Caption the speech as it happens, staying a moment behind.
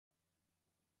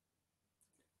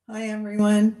Hi,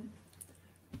 everyone.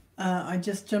 I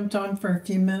just jumped on for a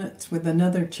few minutes with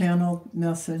another channel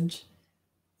message.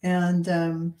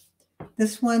 And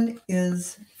this one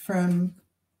is from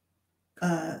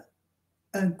a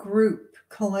group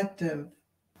collective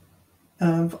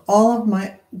of all of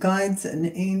my guides and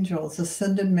angels,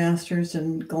 ascended masters,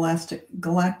 and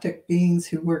galactic beings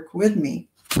who work with me.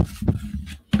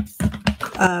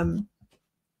 Um,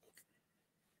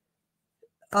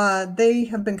 they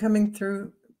have been coming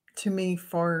through to me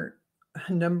for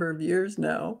a number of years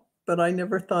now, but I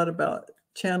never thought about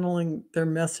channeling their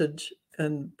message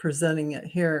and presenting it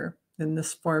here in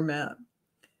this format.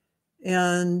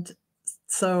 And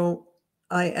so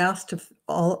I asked if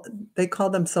they call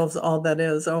themselves All That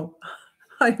Is. Oh,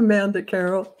 hi, Amanda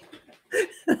Carroll.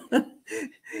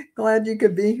 Glad you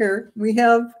could be here. We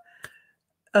have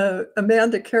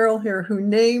Amanda Carroll here who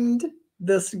named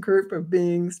this group of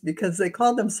beings because they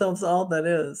call themselves All That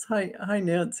Is. Hi,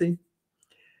 Nancy.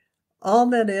 All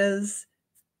That Is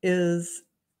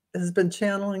has been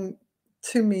channeling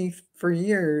to me for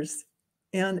years,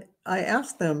 and I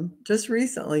asked them just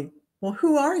recently, well,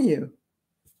 who are you?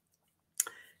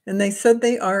 And they said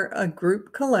they are a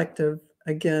group collective,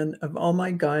 again, of all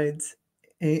my guides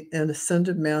and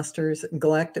ascended masters and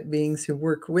galactic beings who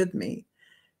work with me.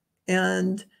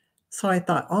 And so I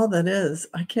thought, All That Is,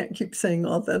 I can't keep saying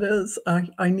All That Is.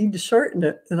 I need to shorten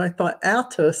it. And I thought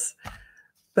Attis,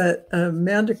 but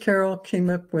Amanda Carroll came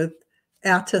up with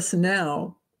Attis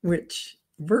Now, which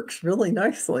works really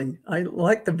nicely. I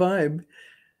like the vibe.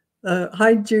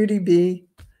 Hi, Judy B.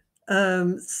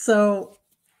 So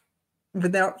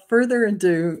without further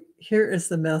ado, here is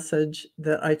the message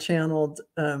that I channeled.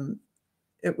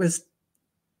 It was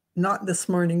not this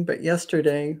morning, but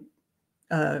yesterday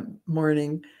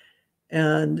morning.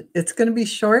 And it's going to be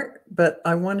short, but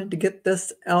I wanted to get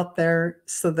this out there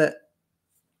so that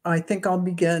I think I'll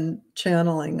begin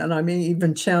channeling, and I may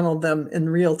even channel them in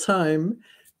real time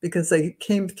because they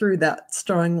came through that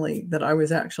strongly that I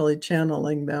was actually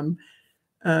channeling them.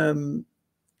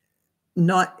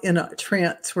 Not in a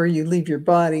trance where you leave your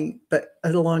body, but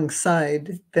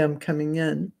alongside them coming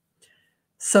in.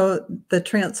 So the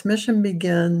transmission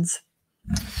begins.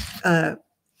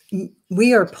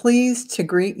 We are pleased to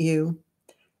greet you.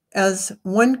 As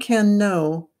one can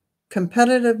know,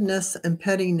 competitiveness and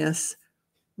pettiness,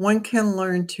 one can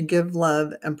learn to give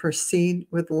love and proceed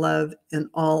with love in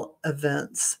all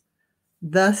events.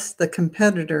 Thus, the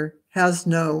competitor has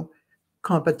no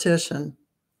competition.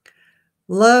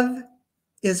 Love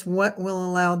is what will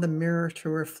allow the mirror to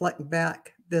reflect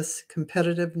back this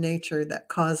competitive nature that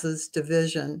causes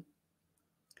division.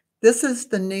 This is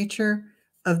the nature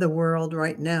of the world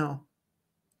right now.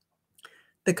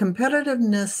 The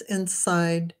competitiveness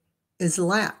inside is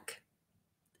lack.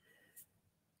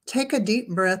 Take a deep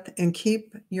breath and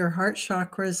keep your heart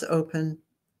chakras open.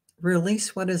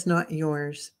 Release what is not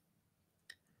yours.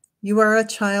 You are a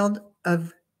child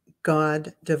of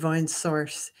God, divine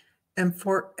source, and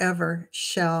forever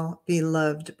shall be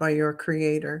loved by your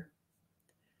Creator.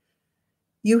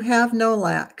 You have no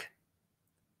lack.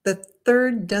 The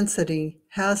third density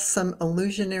has some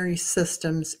illusionary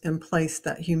systems in place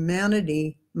that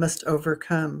humanity must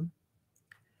overcome.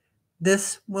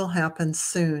 This will happen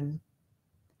soon.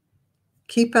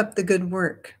 Keep up the good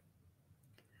work.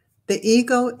 The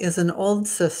ego is an old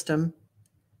system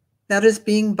that is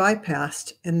being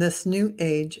bypassed in this new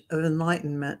age of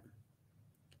enlightenment.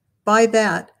 By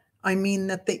that, I mean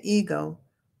that the ego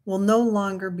will no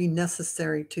longer be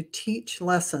necessary to teach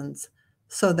lessons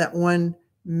so that one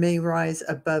may rise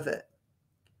above it.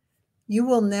 You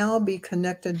will now be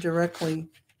connected directly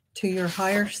to your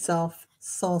higher self,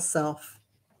 soul self.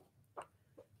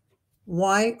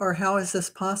 Why or how is this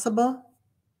possible?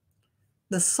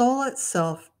 The soul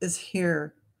itself is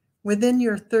here within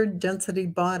your third density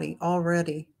body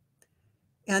already,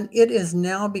 and it is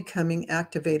now becoming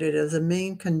activated as a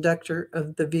main conductor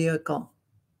of the vehicle.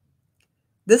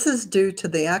 This is due to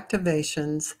the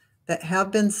activations that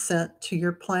have been sent to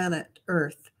your planet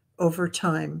Earth over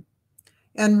time,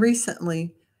 and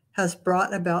recently has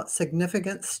brought about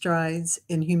significant strides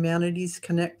in humanity's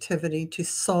connectivity to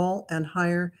soul and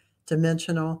higher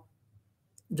dimensions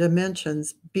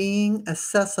being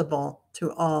accessible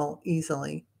to all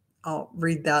easily. I'll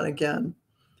read that again.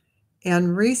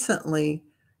 And recently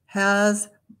has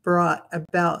brought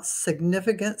about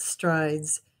significant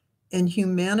strides in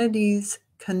humanity's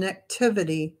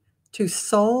connectivity to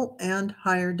soul and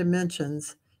higher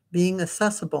dimensions being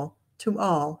accessible to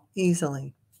all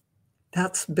easily.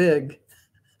 That's big.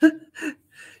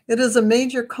 It is a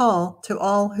major call to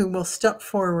all who will step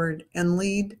forward and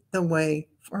lead the way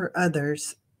for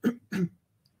others.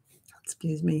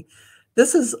 excuse me.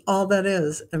 This is all that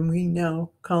is, and we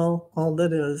now call all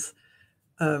that is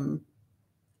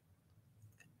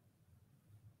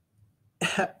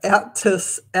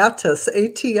Atis,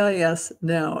 Atis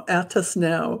now, Atis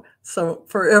now. So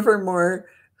forevermore,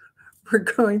 we're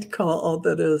going to call all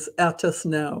that is Atis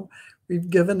now. We've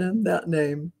given him that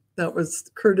name. That was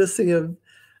courtesy of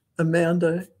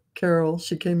Amanda Carroll.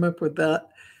 She came up with that.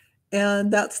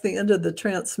 And that's the end of the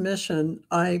transmission.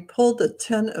 I pulled a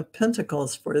 10 of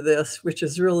Pentacles for this, which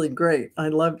is really great. I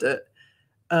loved it.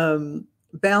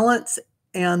 Balance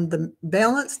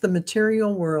the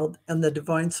material world and the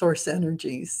divine source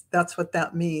energies. That's what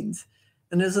that means.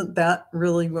 And isn't that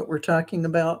really what we're talking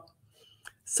about?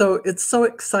 So it's so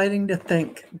exciting to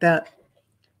think that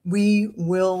we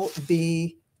will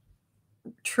be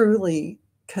truly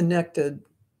connected,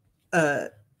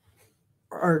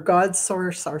 our God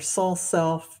source, our soul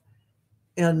self,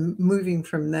 and moving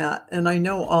from that. And I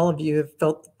know all of you have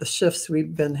felt the shifts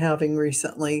we've been having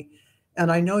recently. And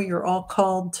I know you're all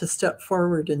called to step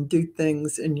forward and do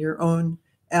things in your own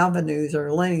avenues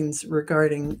or lanes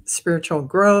regarding spiritual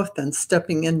growth and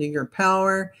stepping into your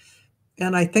power.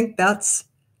 And I think that's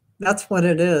what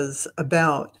it is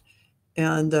about.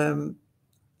 And,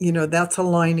 that's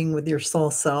aligning with your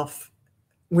soul self,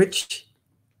 which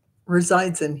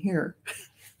resides in here,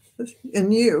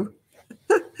 in you.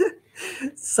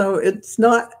 So it's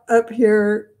not up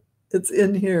here, it's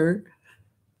in here.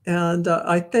 And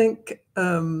I think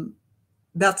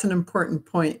that's an important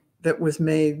point that was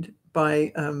made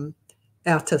by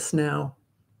Atis now.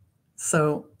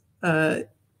 So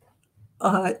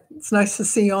it's nice to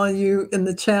see all you in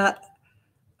the chat.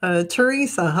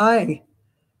 Teresa, hi.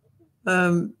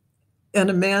 And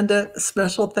Amanda,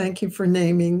 special thank you for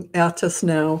naming Atis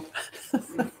now.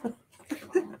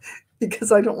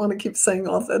 Because I don't want to keep saying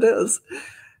all that is.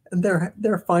 And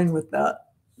they're fine with that.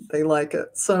 They like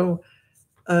it. So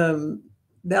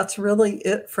that's really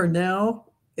it for now.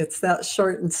 It's that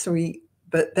short and sweet,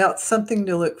 but that's something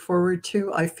to look forward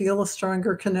to. I feel a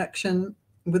stronger connection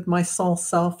with my soul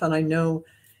self, and I know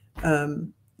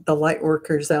the light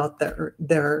workers out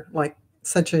there, like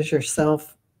such as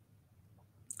yourself,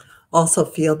 also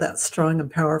feel that strong and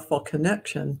powerful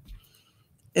connection.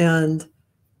 And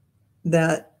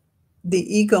that the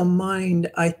ego mind,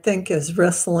 I think, is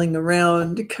wrestling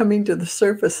around, coming to the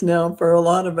surface now for a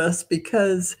lot of us,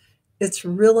 because it's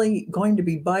really going to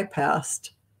be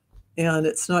bypassed, and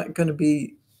it's not going to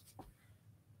be,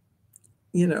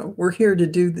 we're here to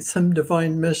do some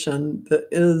divine mission that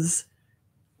is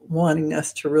wanting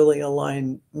us to really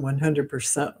align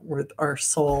 100% with our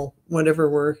soul, whatever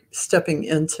we're stepping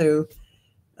into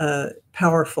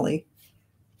powerfully.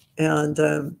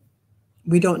 And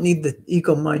we don't need the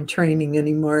ego mind training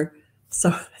anymore.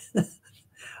 So,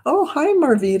 oh, hi,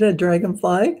 Marvita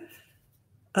Dragonfly.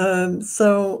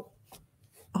 So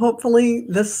hopefully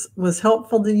this was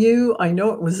helpful to you. I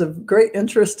know it was of great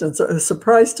interest and a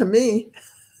surprise to me.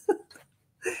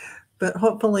 But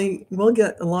hopefully we'll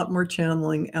get a lot more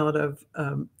channeling out of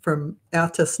from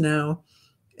Atis now.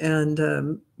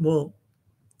 And we'll,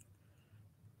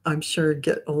 I'm sure,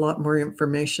 get a lot more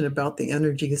information about the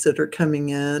energies that are coming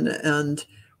in and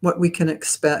what we can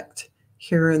expect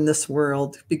here in this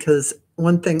world. Because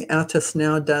one thing Atis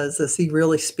now does is he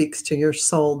really speaks to your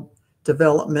soul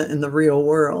development in the real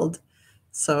world.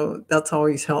 So that's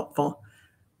always helpful.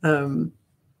 Oh,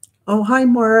 hi,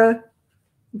 Maura.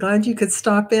 Glad you could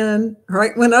stop in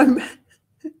right when I'm,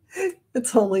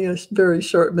 it's only a very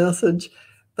short message,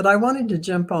 but I wanted to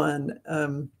jump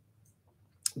on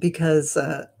because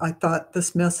I thought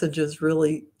this message is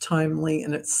really timely,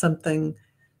 and it's something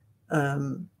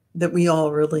that we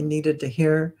all really needed to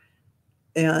hear.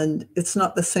 And it's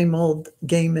not the same old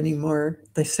game anymore,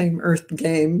 the same earth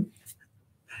game.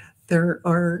 There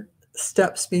are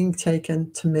steps being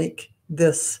taken to make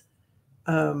this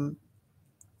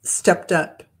stepped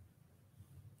up,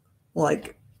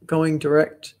 like going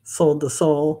direct soul to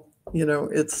soul.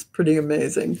 It's pretty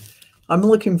amazing. I'm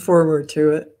looking forward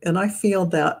to it. And I feel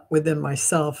that within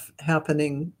myself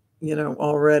happening,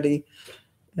 already.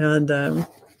 And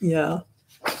yeah,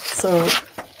 so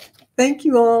thank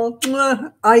you all.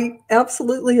 I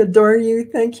absolutely adore you.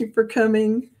 Thank you for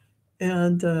coming.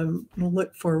 And we'll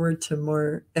look forward to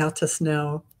more Atis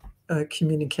Now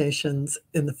communications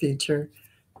in the future.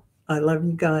 I love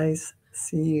you guys.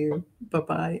 See you.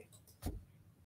 Bye-bye.